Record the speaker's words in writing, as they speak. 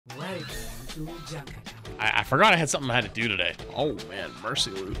I forgot I had something I had to do today. Oh man,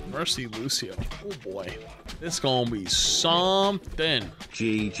 Mercy Lucio. Oh boy, this gonna be something.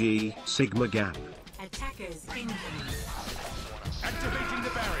 GG Sigma Gap. Attackers incoming. Activating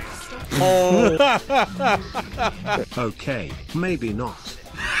the barriers. Oh. Okay, maybe not.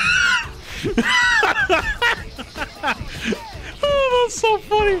 Oh, that's so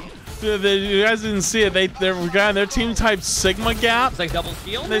funny. You guys didn't see it. Their team typed Sigma Gap. It's like double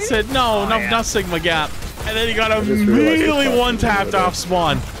kill. They said no, not Sigma Gap, and then he got immediately one tapped off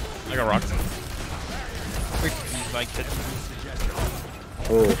spawn. I got rocked.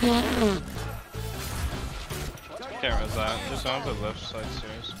 Oh. Camera's that. Just on the left side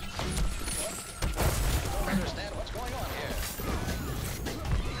stairs.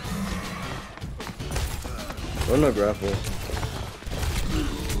 Oh no, grapple.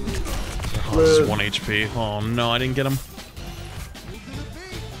 Oh, this is 1 HP. Oh no, I didn't get him.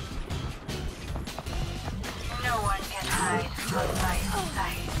 No one can hide from my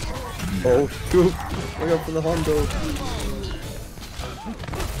sight. Oh shoot! Look out for the Hondo.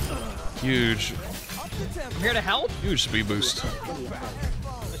 Huge. I'm here to help. Huge speed boost.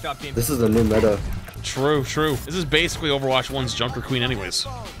 Good job, team. This is a new meta. True. This is basically Overwatch 1's Junker Queen anyways.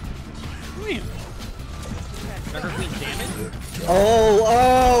 Man. Junker Queen damage?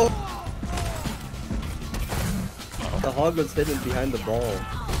 Oh! The hog was hidden behind the ball.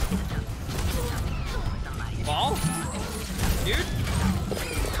 Ball? Dude? I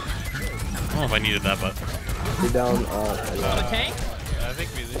don't know if I needed that, but... You're down, On a tank? Yeah, I think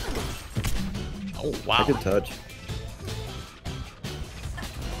we did. Oh, wow. I could touch.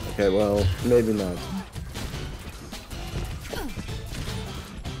 Okay, well, maybe not.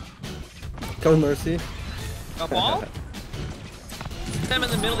 Go, Mercy. A ball? Them in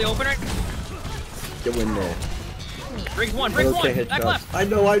the middle of the opener? Get in there. Briggs one, Briggs one! Hit Back shots. left! I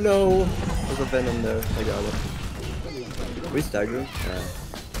know! There's a venom there. I got it. We staggered? Yeah.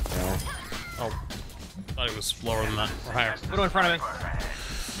 Yeah. Oh. I thought it was lower than that. Or higher. Widow in front of me.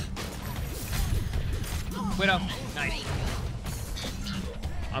 Widow. Nice.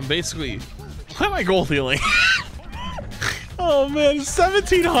 I'm basically... Why am I gold healing? Oh man,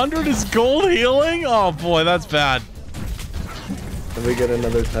 1700 is gold healing? Oh boy, that's bad. Can we get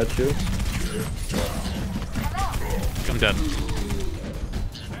another tattoo? I'm dead.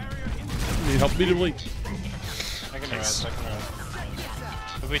 Need help immediately. I can Thanks.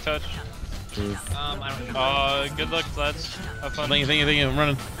 If we touch. I don't know. Good luck, lads. Have fun. Thank you, I'm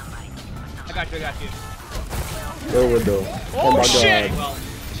running. I got you. Go window. Oh, my shit! god. Well,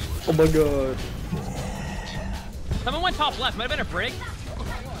 Oh my god. someone went top left. Might have been a Brig.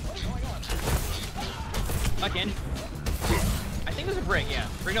 Back in. I think it was a Brig, yeah.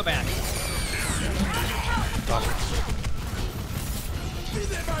 Brig no back.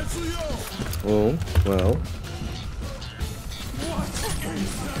 Oh, well.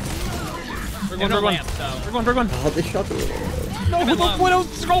 We're going lamp, so. We're going. Oh, they shot the window. No, the widow!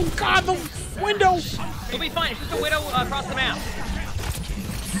 Oh god, the window! It'll be fine. It's just a Widow across the map.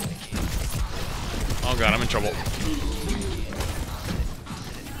 Oh god, I'm in trouble.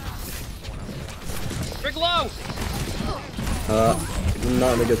 Brig low!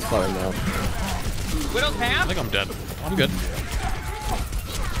 Not in a good spot now. Widow's I half. think I'm dead. I'm good.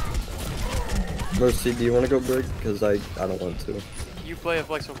 Mercy, do you want to go big? Because I don't want to. You play a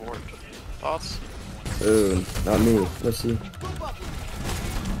flex of war. Thoughts? Ooh, not me. Mercy.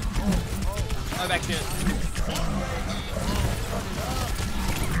 Oh, back to it.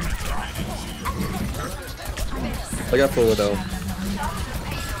 I got full widow.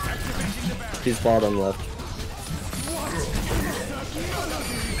 He's bottom left.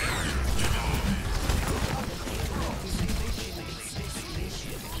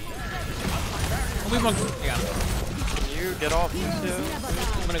 Can you get off Lucio?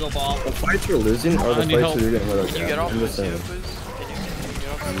 I'm gonna go ball. The fights we're losing are the I need fights help. we're getting rid of. Can you get off I'm just Lucio, saying. please? Can you get off?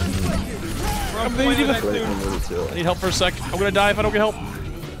 Wait for Lucio. I need help for a sec. I'm gonna die if I don't get help.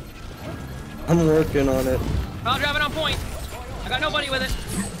 I'm working on it. I'll drive it on point. I got nobody with it.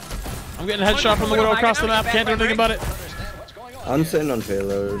 I'm getting a headshot from the widow across the map. Can't do anything about it. I'm sitting on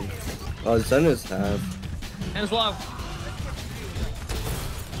payload. Oh, Zen is half. Zen's low.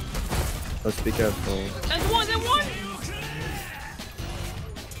 Let's be careful. Zen's one.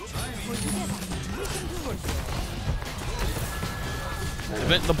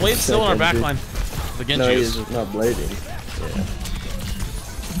 The blade's still in our backline. The Genji No, is. he's not blading. Yeah.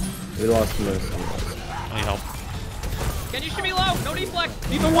 We lost most. I need help. Can you shoot me low? No deflect.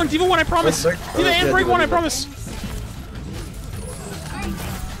 D.Va 1, I promise. D.Va and Brig 1, I promise.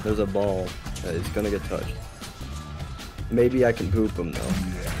 There's a ball that is gonna get touched. Maybe I can poop him though.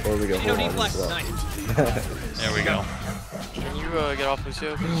 Or we go You know, hold on deflex. as well. Nice. There we go. Can you get off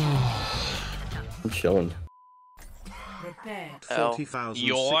Lucio? I'm chilling. Hell.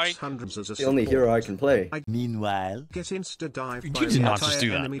 40,600 as a The only hero I can play. Meanwhile, Get insta dive. You did not just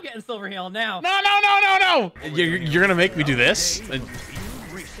do that. You're getting silver heal now. No! You're gonna make me do this? Think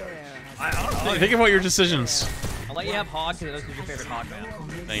about your decisions. I'll let you have Hog because this is your favorite Hog, man.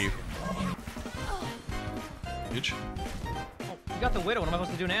 Thank you. Huge. Oh, you got the Widow. What am I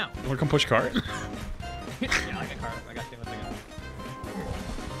supposed to do now? You wanna come push cart? Yeah, I got card. I got you. One second.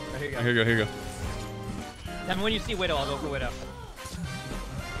 Right, here you go. Here you go. Tell me when you see Widow, I'll go for Widow.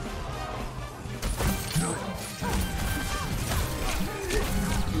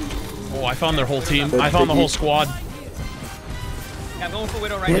 Oh, I found their whole team. I found the whole squad. Yeah, I'm going for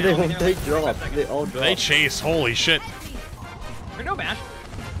Widow right Yeah, now. they drop. They all drop. They chase. Holy shit. There's no match.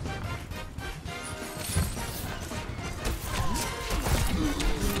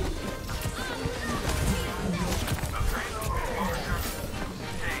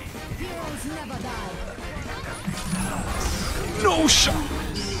 No shot.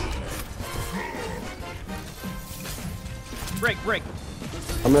 Break.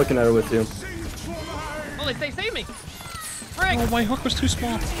 I'm looking at it with you. Oh, they say save me. Break. Oh, my hook was too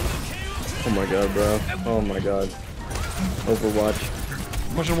small. Oh my god, bro. Oh my god. Overwatch.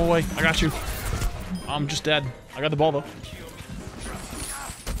 Push him away. I got you. I'm just dead. I got the ball though.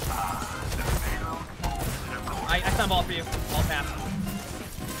 I stun ball for you. Ball tap.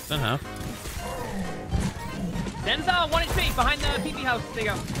 Uh-huh. Denzel, 1 HP behind the PP house. There you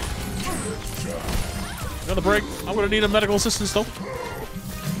go. Got the break. I'm gonna need a medical assistance though.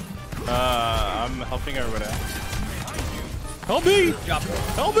 I'm helping everybody out. Help me! Good job.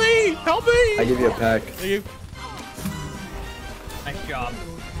 Help me! Help me! I give you a pack. Thank you. Nice job.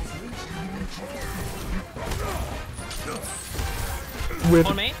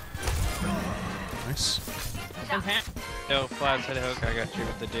 On me. Nice. Den's hat. Yo, Flads, hit a hook. I got you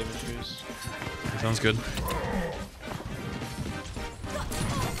with the David shoes. Sounds good.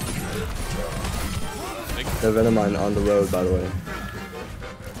 The Venom on the road, by the way.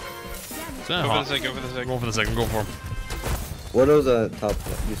 Go Go for the sec, go for the sec. Go for the second. Go for him. What was the top?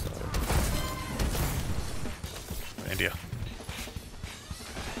 You saw it. India.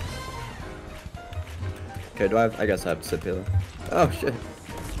 Okay, I guess I have to sit here. Oh shit.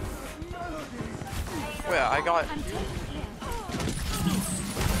 Wait, I got.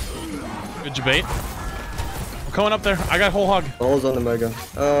 Good debate. I'm coming up there. I got whole hog. Ball's on the mega.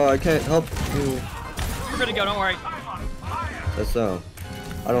 Oh, I can't help you. We're good to go. Don't worry. That's so.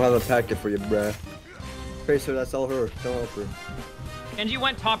 I don't have a packet for you, bruh. Tracer, that's all her. Don't help her. Genji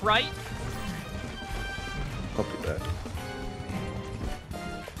went top right. Help you back.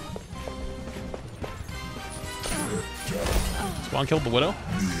 Spawn killed the widow.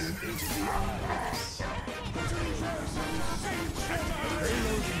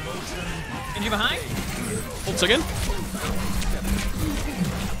 Genji behind. Hold second.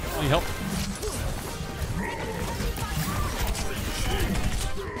 Need help?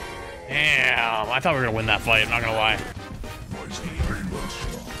 Damn, I thought we were gonna win that fight, I'm not gonna lie.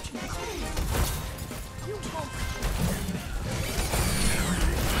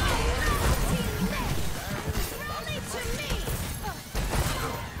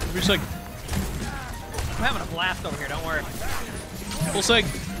 We're just like, I'm having a blast over here. Don't worry. full seg.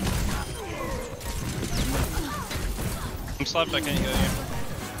 I'm slapped, I can't heal you.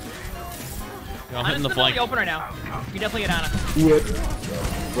 Yeah, I'm hitting the Ana's flank. open right now. You definitely get Ana. Yep.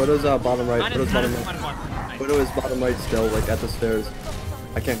 What is bottom right? What Ana's is bottom right? -1. Nice. Widow is bottom right still, like at the stairs.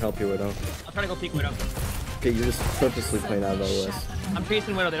 I can't help you, Widow. I'll try to go peek Widow. Okay, you're just purposely playing out of OS. I'm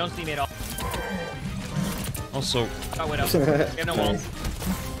chasing Widow. They don't see me at all. Also, Got Widow. We have no walls.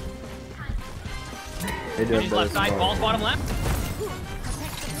 They do have Genji's left better side. Ball's spawn. bottom left.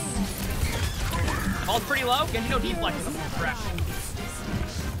 Ball's pretty low. Genji no deflect. Crap.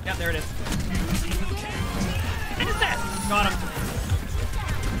 Yep, there it is. Intercept! Got him.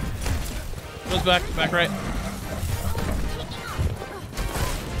 goes back right.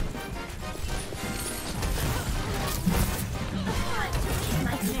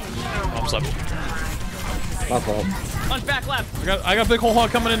 I'm slept. My fault. Punch back left. I got big whole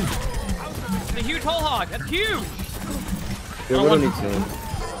hog coming in. It's a huge whole hog. That's huge. Dude, Widow needs him.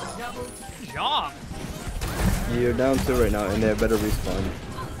 Good job. You're down 2 right now, and they better respawn.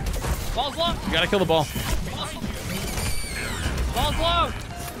 Ball's low. You gotta kill the ball. Ball's low.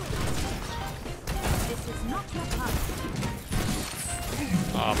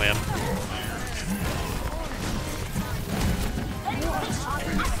 Oh man.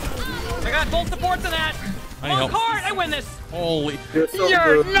 I got full support to that. I need Long help. card. I win this. Holy. You're so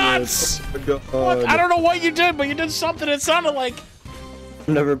You're good. nuts! Oh my God. What? I don't know what you did, but you did something it sounded like.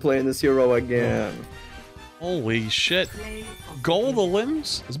 I'm never playing this hero again. Holy shit. Gold the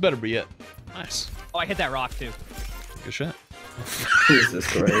limbs? This better be it. Nice. Oh, I hit that rock too. Good shit. Jesus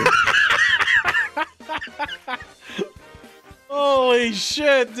Christ. Holy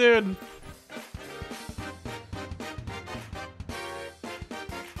shit, dude.